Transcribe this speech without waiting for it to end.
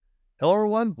Hello,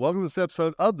 everyone. Welcome to this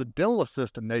episode of the Dental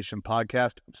Assistant Nation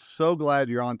podcast. I'm so glad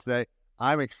you're on today.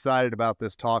 I'm excited about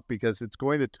this talk because it's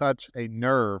going to touch a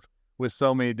nerve with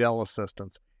so many dental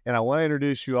assistants. And I want to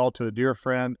introduce you all to a dear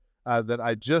friend that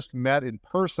I just met in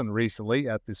person recently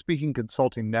at the Speaking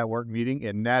Consulting Network meeting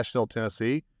in Nashville,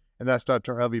 Tennessee. And that's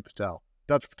Dr. Avi Patel.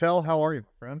 Dr. Patel, how are you,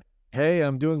 my friend? Hey,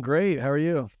 I'm doing great. How are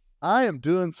you? I am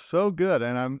doing so good.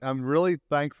 And I'm really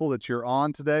thankful that you're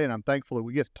on today. And I'm thankful that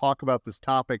we get to talk about this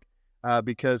topic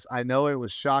because I know it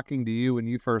was shocking to you when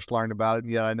you first learned about it.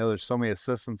 And yet I know there's so many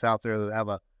assistants out there that have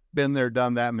a been there,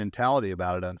 done that mentality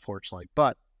about it, unfortunately.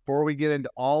 But before we get into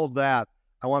all of that,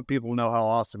 I want people to know how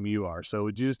awesome you are. So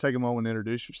would you just take a moment and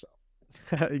introduce yourself?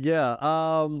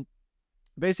 Yeah.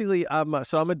 Basically, I'm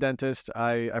a dentist.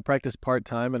 I practice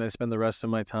part-time and I spend the rest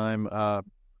of my time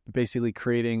basically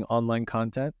creating online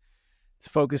content. It's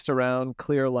focused around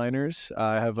clear aligners.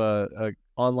 I have a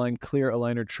online clear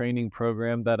aligner training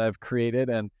program that I've created,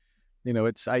 and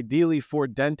it's ideally for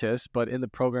dentists, but in the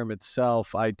program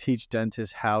itself, I teach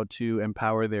dentists how to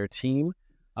empower their team.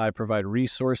 I provide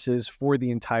resources for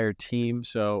the entire team,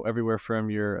 so everywhere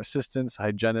from your assistants,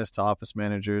 hygienists, to office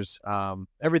managers,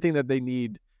 everything that they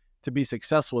need to be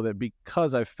successful with it,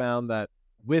 because I've found that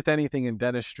with anything in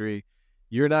dentistry,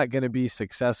 you're not going to be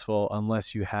successful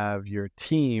unless you have your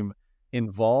team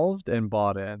involved and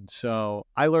bought in. So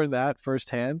I learned that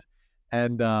firsthand.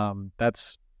 And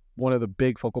that's one of the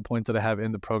big focal points that I have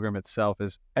in the program itself,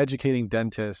 is educating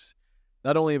dentists,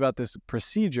 not only about this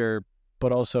procedure,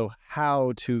 but also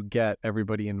how to get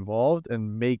everybody involved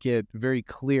and make it very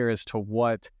clear as to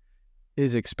what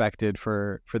is expected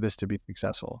for this to be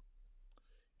successful.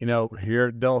 Here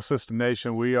at Dental Assistant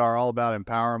Nation, we are all about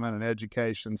empowerment and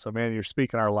education. So, man, you're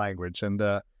speaking our language. And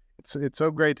it's so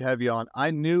great to have you on.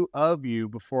 I knew of you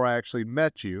before I actually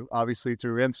met you. Obviously,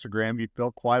 through Instagram, you've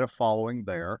built quite a following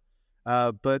there.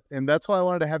 And that's why I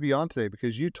wanted to have you on today,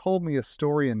 because you told me a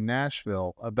story in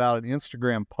Nashville about an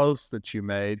Instagram post that you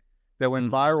made that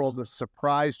went viral that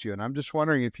surprised you. And I'm just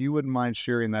wondering if you wouldn't mind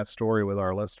sharing that story with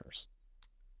our listeners.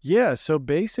 Yeah. So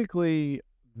basically,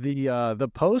 the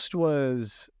post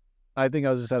was, I think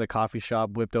I was just at a coffee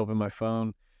shop, whipped open my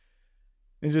phone,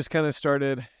 and just kind of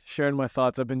started sharing my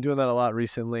thoughts. I've been doing that a lot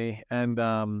recently. And,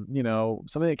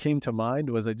 something that came to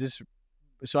mind was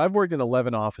so I've worked in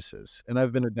 11 offices and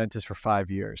I've been a dentist for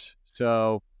 5 years.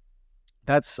 So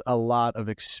that's a lot of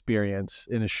experience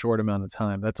in a short amount of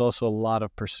time. That's also a lot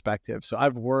of perspective. So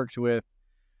I've worked with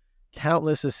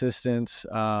countless assistants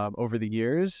over the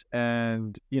years,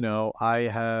 and, I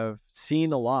have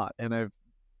seen a lot. And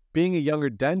being a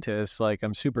younger dentist,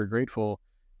 I'm super grateful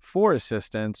for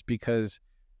assistants, because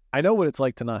I know what it's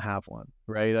like to not have one,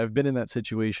 right? I've been in that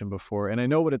situation before, and I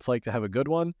know what it's like to have a good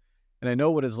one, and I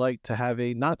know what it's like to have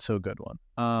a not so good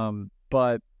one.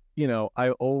 But I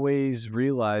always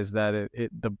realize that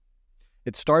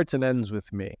it starts and ends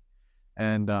with me.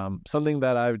 And something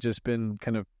that I've just been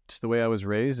kind of, just the way I was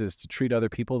raised, is to treat other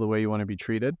people the way you want to be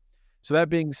treated. So that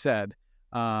being said,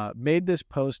 made this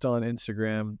post on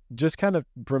Instagram, just kind of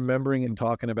remembering and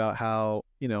talking about how,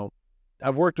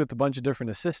 I've worked with a bunch of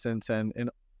different assistants, and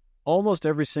almost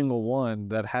every single one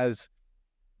that has,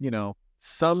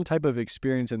 some type of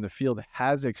experience in the field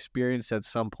has experienced at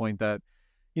some point that,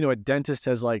 a dentist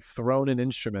has thrown an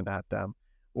instrument at them,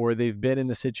 or they've been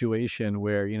in a situation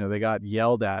where, they got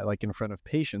yelled at in front of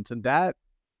patients. And that,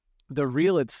 the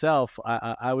reel itself,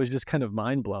 I was just kind of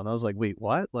mind blown. I was like, wait,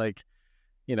 what? I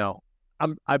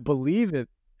believe it.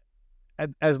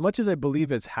 As much as I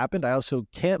believe it's happened, I also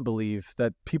can't believe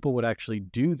that people would actually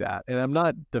do that. And I'm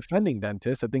not defending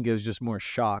dentists. I think it was just more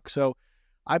shock. So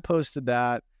I posted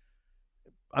that.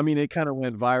 I mean, it kind of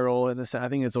went viral, and I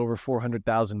think it's over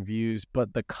 400,000 views,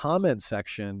 but the comment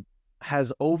section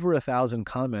has over 1,000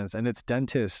 comments, and it's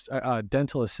dentists,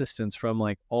 dental assistants from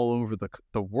all over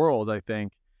the world, I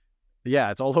think.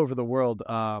 Yeah, it's all over the world,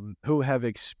 who have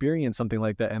experienced something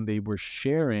like that, and they were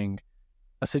sharing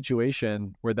a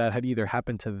situation where that had either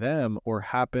happened to them or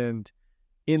happened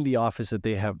in the office that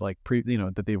they have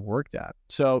that they've worked at.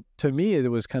 So to me, it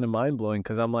was kind of mind blowing,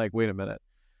 because I'm like, wait a minute,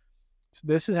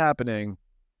 this is happening,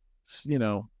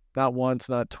 not once,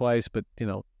 not twice, but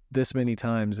this many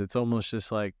times. It's almost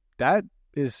just that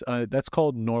is that's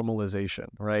called normalization,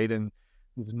 right? And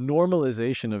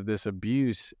normalization of this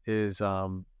abuse is,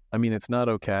 it's not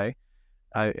okay.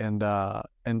 And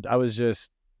I was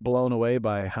just blown away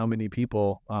by how many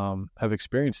people have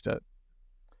experienced it.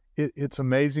 It's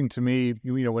amazing to me,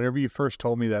 whenever you first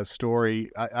told me that story,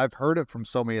 I've heard it from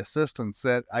so many assistants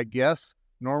that I guess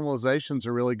normalization's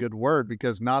a really good word,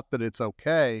 because not that it's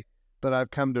okay, but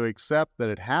I've come to accept that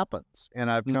it happens.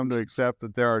 And I've come to accept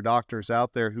that there are doctors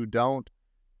out there who don't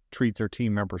treat their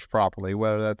team members properly,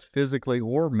 whether that's physically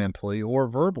or mentally or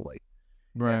verbally.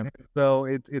 Right. And so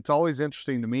it's always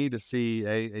interesting to me to see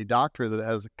a doctor that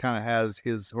has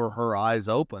his or her eyes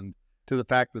open to the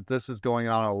fact that this is going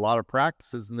on in a lot of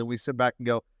practices. And then we sit back and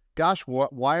go, gosh,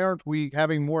 why aren't we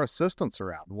having more assistants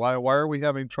around? Why are we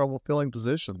having trouble filling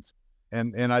positions?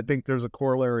 And I think there's a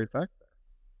corollary effect there.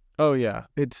 Oh, yeah.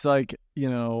 It's like,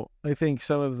 I think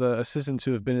some of the assistants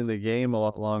who have been in the game a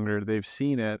lot longer, they've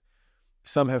seen it.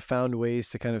 Some have found ways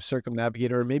to kind of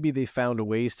circumnavigate, or maybe they found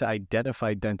ways to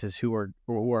identify dentists who are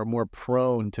more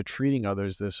prone to treating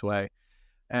others this way.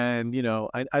 And,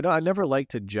 I never like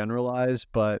to generalize,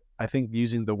 but I think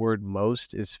using the word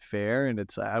most is fair. And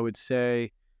I would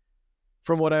say,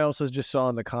 from what I also just saw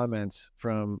in the comments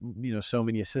from, so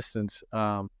many assistants,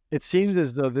 it seems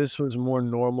as though this was more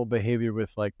normal behavior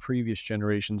with like previous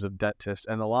generations of dentists.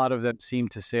 And a lot of them seem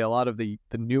to say a lot of the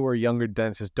newer, younger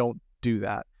dentists don't do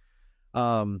that.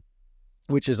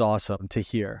 Which is awesome to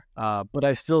hear. But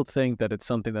I still think that it's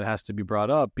something that has to be brought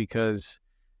up because,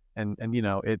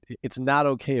 it's not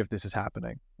okay if this is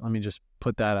happening. Let me just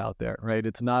put that out there, right?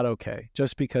 It's not okay.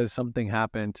 Just because something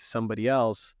happened to somebody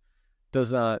else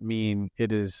does not mean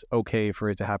it is okay for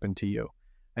it to happen to you.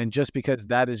 And just because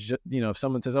that is just, if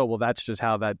someone says, oh, well, that's just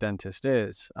how that dentist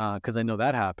is, because I know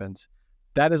that happens,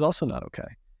 that is also not okay.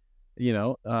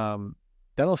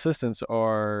 Dental assistants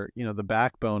are, the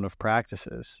backbone of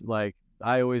practices. Like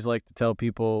I always like to tell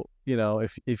people,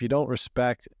 if you don't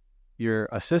respect your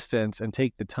assistants and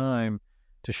take the time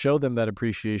to show them that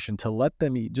appreciation, to let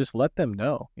them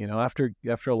know, after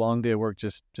a long day of work,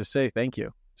 just say thank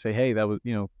you. Say, hey, that was,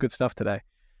 good stuff today.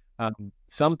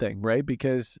 Something, right?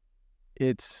 Because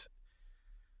it's,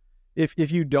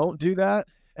 if you don't do that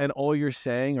and all you're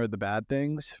saying are the bad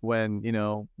things when,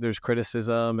 there's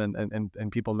criticism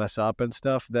and people mess up and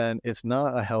stuff, then it's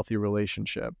not a healthy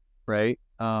relationship, right?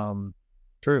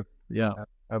 True. Yeah.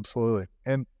 Absolutely.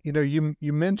 And,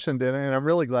 you mentioned it, and I'm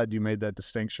really glad you made that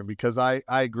distinction because I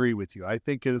agree with you. I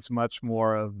think it is much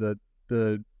more of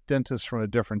the dentist from a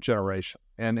different generation.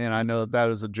 And I know that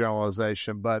is a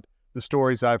generalization, but the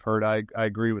stories I've heard, I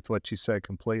agree with what you said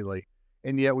completely.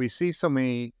 And yet we see so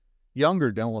many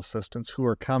younger dental assistants who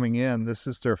are coming in. This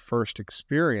is their first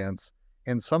experience.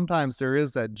 And sometimes there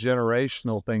is that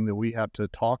generational thing that we have to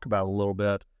talk about a little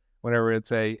bit whenever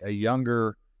it's a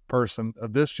younger person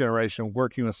of this generation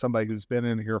working with somebody who's been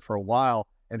in here for a while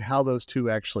and how those two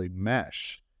actually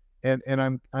mesh. And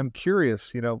I'm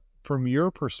curious, from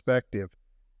your perspective,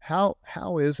 how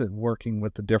is it working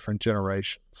with the different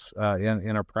generations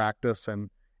in a practice, and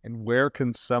where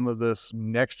can some of this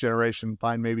next generation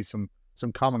find maybe some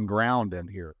common ground in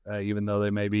here, even though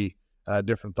they may be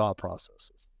different thought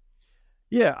processes?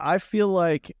 Yeah, I feel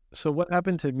like, so what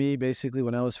happened to me basically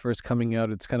when I was first coming out,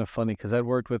 it's kind of funny because I'd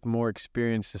worked with more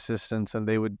experienced assistants and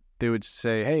they would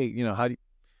say, hey, how do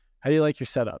you like your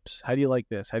setups? How do you like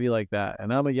this? How do you like that?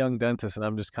 And I'm a young dentist and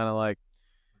I'm just kind of like,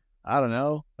 I don't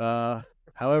know.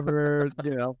 However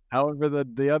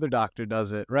the other doctor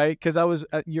does it, right? Because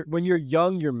when you're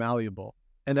young, you're malleable.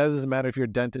 And that doesn't matter if you're a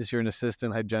dentist, you're an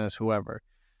assistant, hygienist, whoever.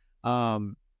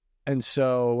 And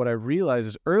so what I realized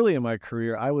is early in my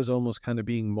career, I was almost kind of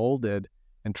being molded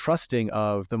and trusting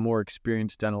of the more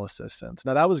experienced dental assistants.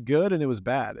 Now that was good and it was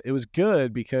bad. It was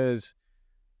good because,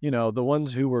 the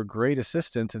ones who were great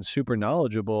assistants and super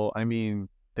knowledgeable,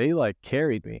 they like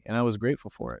carried me and I was grateful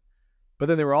for it. But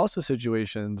then there were also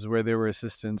situations where there were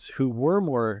assistants who were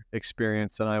more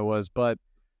experienced than I was, but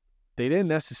they didn't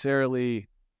necessarily,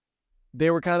 they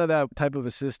were kind of that type of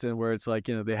assistant where it's like,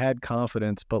 they had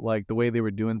confidence, but like the way they were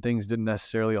doing things didn't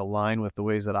necessarily align with the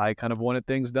ways that I kind of wanted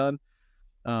things done.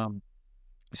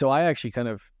 So I actually kind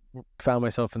of found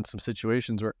myself in some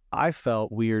situations where I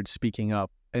felt weird speaking up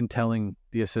and telling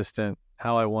the assistant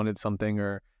how I wanted something,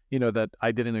 or, that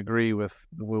I didn't agree with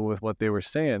what they were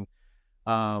saying.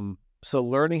 So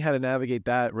learning how to navigate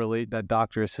that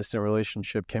doctor-assistant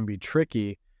relationship can be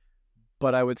tricky.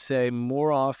 But I would say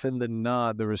more often than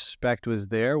not, the respect was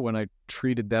there when I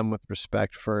treated them with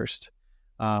respect first.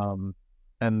 And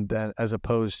then as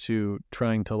opposed to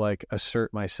trying to like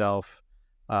assert myself,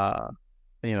 on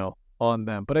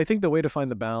them. But I think the way to find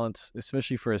the balance,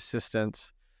 especially for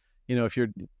assistants, if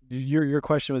your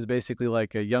question was basically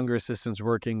like a younger assistant's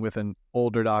working with an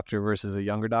older doctor versus a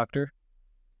younger doctor.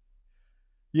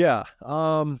 Yeah.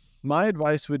 My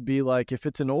advice would be like, if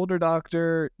it's an older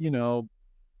doctor,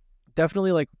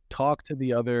 definitely like talk to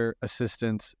the other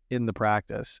assistants in the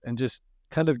practice and just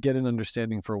kind of get an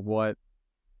understanding for what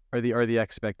are the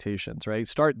expectations, right?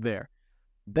 Start there.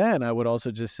 Then I would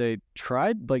also just say,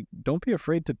 don't be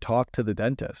afraid to talk to the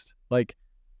dentist. Like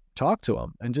talk to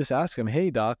him and just ask him, hey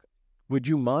doc, would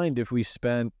you mind if we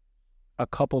spent a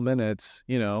couple minutes,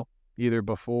 either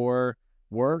before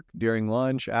work, during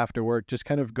lunch, after work, just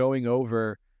kind of going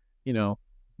over,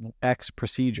 X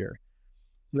procedure.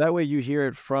 That way you hear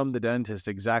it from the dentist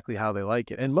exactly how they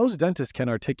like it. And most dentists can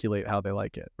articulate how they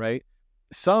like it, right?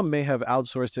 Some may have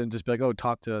outsourced it and just be like, oh,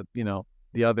 talk to,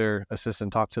 the other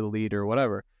assistant, talk to the lead or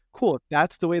whatever. Cool.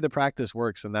 That's the way the practice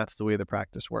works, and that's the way the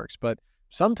practice works. But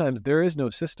sometimes there is no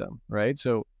system, right?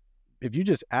 So if you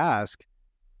just ask,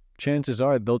 chances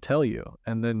are they'll tell you.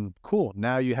 And then cool,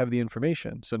 now you have the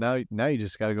information. So now you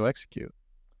just got to go execute.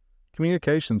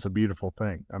 Communication's a beautiful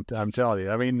thing. I'm telling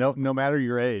you. I mean, no matter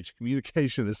your age,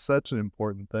 communication is such an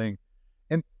important thing.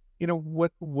 And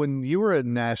when you were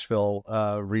in Nashville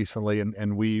recently,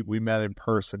 and we met in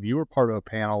person, you were part of a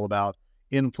panel about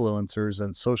influencers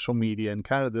and social media and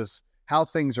kind of this how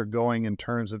things are going in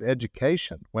terms of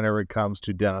education whenever it comes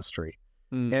to dentistry.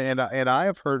 And I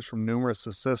have heard from numerous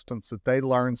assistants that they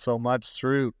learn so much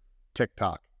through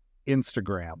TikTok,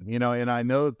 Instagram, and I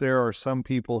know that there are some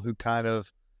people who kind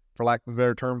of, for lack of a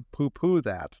better term, poo-poo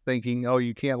that, thinking, oh,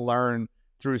 you can't learn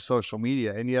through social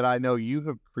media. And yet I know you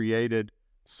have created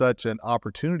such an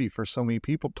opportunity for so many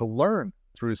people to learn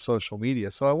through social media.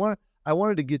 So I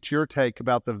wanted to get your take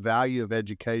about the value of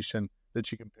education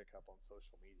that you can pick up on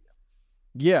social media.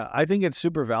 Yeah, I think it's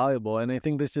super valuable. And I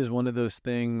think this is one of those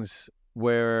things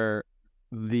where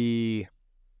the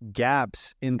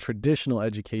gaps in traditional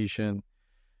education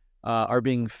are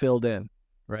being filled in,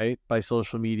 right, by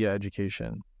social media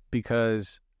education.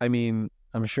 Because, I mean,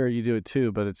 I'm sure you do it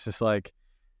too, but it's just like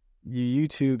you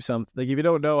YouTube something. Like if you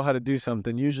don't know how to do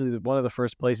something, usually one of the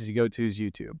first places you go to is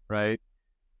YouTube, right?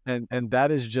 And that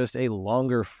is just a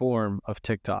longer form of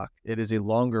TikTok. It is a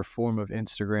longer form of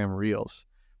Instagram Reels.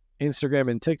 Instagram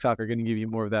and TikTok are going to give you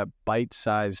more of that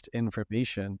bite-sized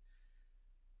information.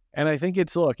 And I think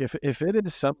look, if it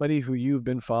is somebody who you've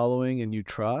been following and you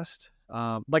trust,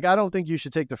 I don't think you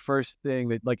should take the first thing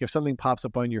that, like, if something pops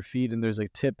up on your feed and there's a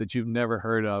tip that you've never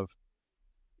heard of,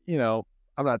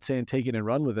 I'm not saying take it and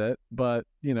run with it, but,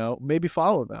 maybe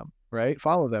follow them, right?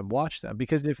 Follow them, watch them.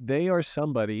 Because if they are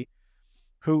somebody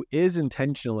who is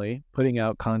intentionally putting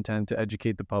out content to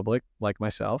educate the public, like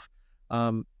myself,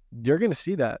 you're going to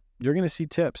see that. You're going to see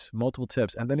tips, multiple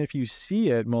tips. And then if you see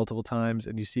it multiple times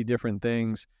and you see different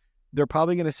things, they're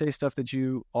probably going to say stuff that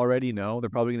you already know. They're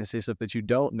probably going to say stuff that you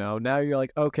don't know. Now you're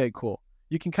like, okay, cool.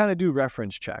 You can kind of do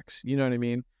reference checks. You know what I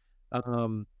mean?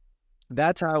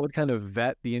 That's how I would kind of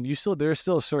vet there's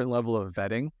still a certain level of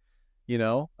vetting,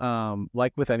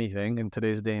 like with anything in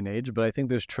today's day and age. But I think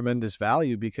there's tremendous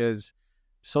value because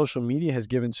social media has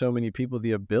given so many people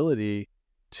the ability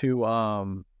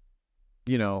to,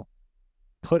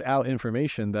 put out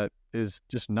information that is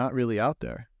just not really out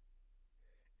there.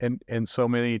 And so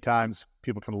many times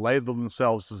people can label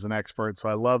themselves as an expert. So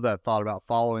I love that thought about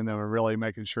following them and really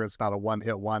making sure it's not a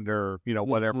one-hit wonder, or,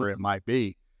 whatever it might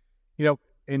be.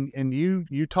 And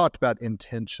you talked about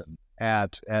intention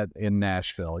in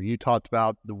Nashville. You talked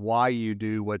about the why you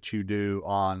do what you do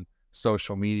on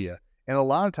social media. And a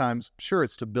lot of times, sure,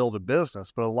 it's to build a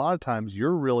business, but a lot of times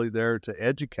you're really there to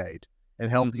educate and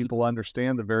help people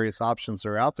understand the various options that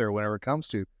are out there whenever it comes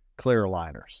to clear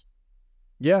aligners.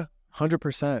 Yeah.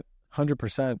 100%.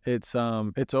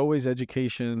 It's always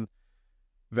education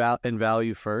and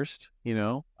value first,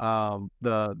 the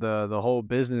whole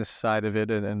business side of it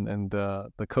and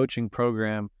the coaching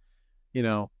program,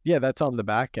 that's on the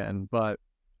back end. But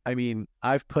I mean,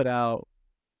 I've put out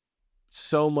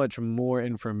so much more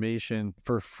information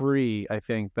for free, I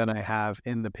think, than I have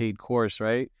in the paid course,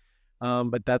 right?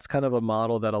 But that's kind of a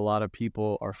model that a lot of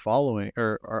people are following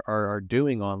or are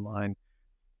doing online.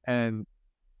 And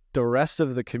the rest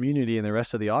of the community and the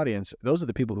rest of the audience, those are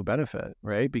the people who benefit,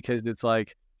 right? Because it's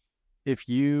like, if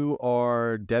you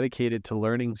are dedicated to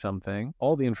learning something,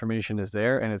 all the information is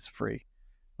there and it's free.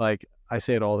 Like I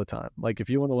say it all the time. Like if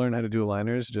you want to learn how to do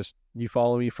aligners, just you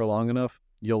follow me for long enough,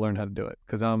 you'll learn how to do it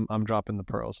because I'm dropping the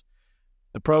pearls.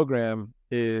 The program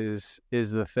is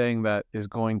the thing that is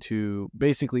going to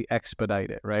basically expedite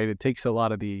it, right? It takes a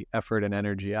lot of the effort and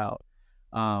energy out.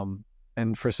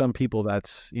 And for some people,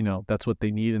 that's what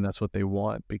they need and that's what they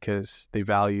want because they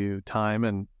value time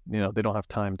and, they don't have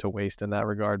time to waste in that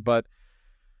regard. But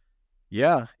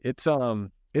yeah, it's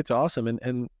awesome.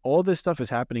 And all this stuff is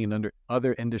happening in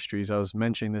other industries. I was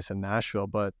mentioning this in Nashville,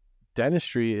 but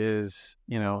dentistry is,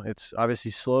 it's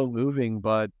obviously slow moving,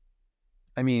 but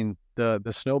I mean, the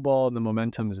snowball and the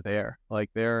momentum is there. Like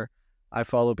I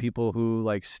follow people who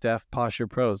like Steph Posture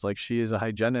Pros, like she is a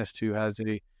hygienist who has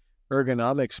a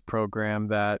ergonomics program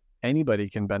that anybody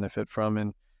can benefit from.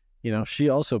 And she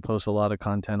also posts a lot of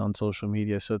content on social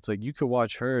media. So it's like you could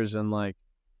watch hers and like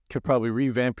could probably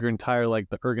revamp your entire like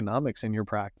the ergonomics in your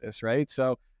practice, right?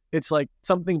 So it's like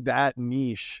something that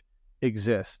niche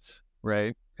exists,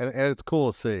 right? And it's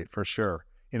cool to see for sure.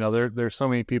 There's so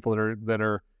many people that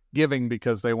are giving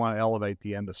because they want to elevate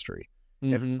the industry.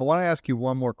 And I want to ask you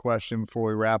one more question before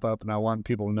we wrap up, and I want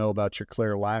people to know about your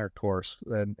clear aligner course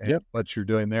and what you're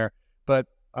doing there. But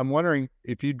I'm wondering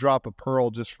if you drop a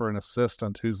pearl just for an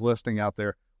assistant who's listening out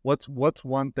there, what's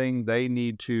one thing they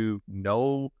need to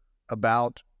know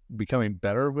about becoming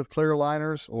better with clear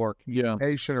aligners or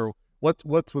communication, or what's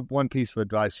one piece of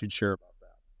advice you'd share about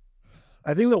that?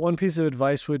 I think that one piece of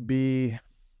advice would be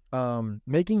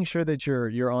making sure that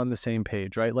you're on the same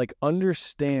page, right? Like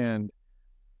understand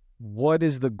what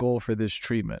is the goal for this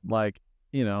treatment? Like,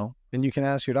 and you can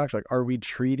ask your doctor, like, are we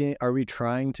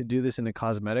trying to do this in a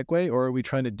cosmetic way, or are we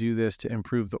trying to do this to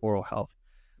improve the oral health?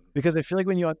 Because I feel like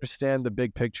when you understand the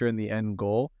big picture and the end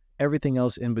goal, everything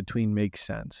else in between makes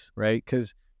sense, right?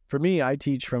 Because for me, I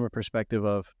teach from a perspective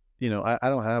of, I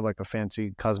don't have like a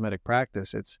fancy cosmetic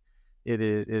practice. It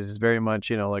is very much,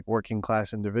 like working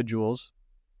class individuals.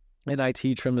 And I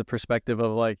teach from the perspective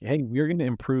of like, hey, we're going to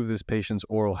improve this patient's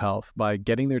oral health by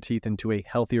getting their teeth into a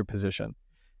healthier position.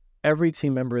 Every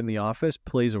team member in the office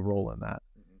plays a role in that,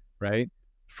 right?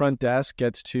 Front desk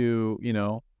gets to,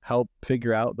 help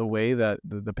figure out the way that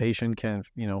the patient can,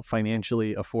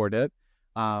 financially afford it.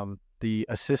 The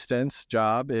assistant's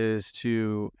job is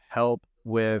to help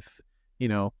with,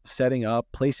 setting up,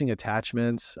 placing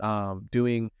attachments,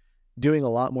 doing a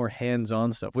lot more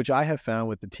hands-on stuff, which I have found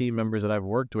with the team members that I've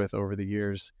worked with over the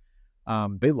years.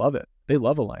 They love it. They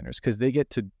love aligners because they get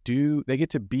to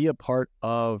be a part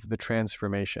of the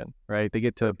transformation, right? They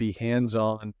get to be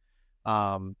hands-on.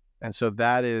 And so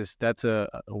that's a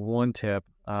one tip.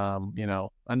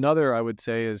 Another I would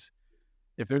say is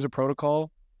if there's a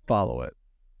protocol, follow it.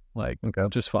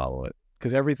 Just follow it,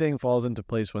 because everything falls into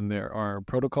place when there are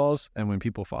protocols and when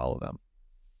people follow them.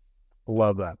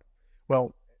 Love that.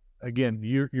 Well, again,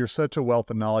 you're such a wealth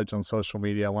of knowledge on social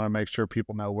media. I want to make sure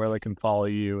people know where they can follow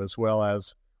you as well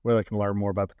as where they can learn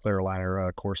more about the clear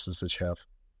aligner courses that you have.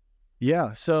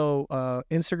 Yeah. So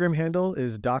Instagram handle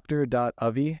is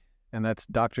dr.avi, and that's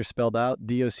doctor spelled out,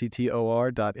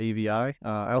 doctor.avi. I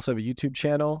also have a YouTube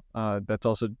channel that's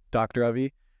also Dr.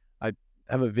 Avi. I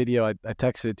have a video. I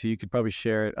texted it to you. You could probably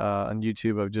share it on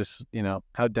YouTube of just,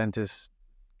 how dentists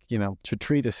to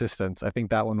treat assistants. I think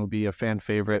that one will be a fan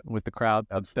favorite with the crowd.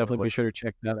 I'll definitely be sure to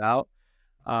check that out.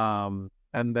 And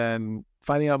then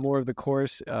finding out more of the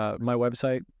course, my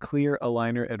website,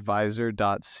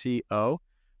 clearalineradvisor.co.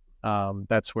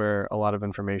 That's where a lot of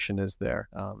information is there.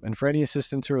 And for any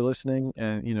assistants who are listening,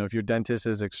 and, if your dentist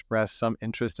has expressed some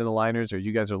interest in aligners, or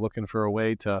you guys are looking for a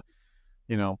way to,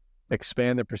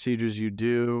 expand the procedures you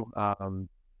do,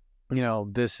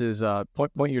 this is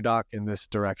point your doc in this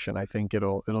direction. I think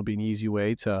it'll be an easy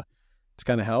way to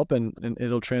kind of help, and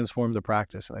it'll transform the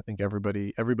practice. And I think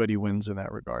everybody wins in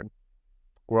that regard.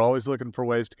 We're always looking for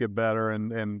ways to get better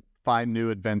and find new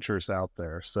adventures out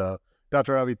there. So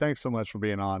Dr. Avi, thanks so much for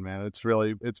being on, man.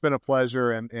 It's been a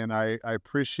pleasure. And I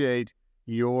appreciate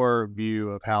your view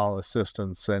of how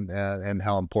assistants and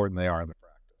how important they are in the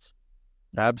practice.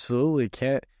 Absolutely.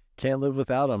 Can't live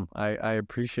without them. I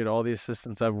appreciate all the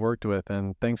assistants I've worked with,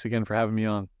 and thanks again for having me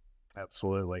on.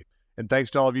 Absolutely. And thanks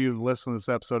to all of you who listen to this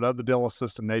episode of the Dental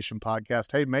Assistant Nation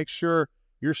podcast. Hey, make sure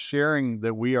you're sharing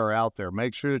that we are out there.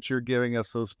 Make sure that you're giving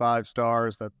us those 5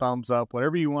 stars, that thumbs up,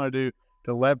 whatever you want to do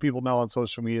to let people know on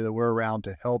social media that we're around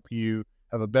to help you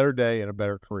have a better day and a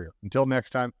better career. Until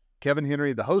next time, Kevin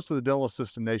Henry, the host of the Dental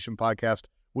Assistant Nation podcast,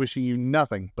 wishing you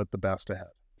nothing but the best ahead.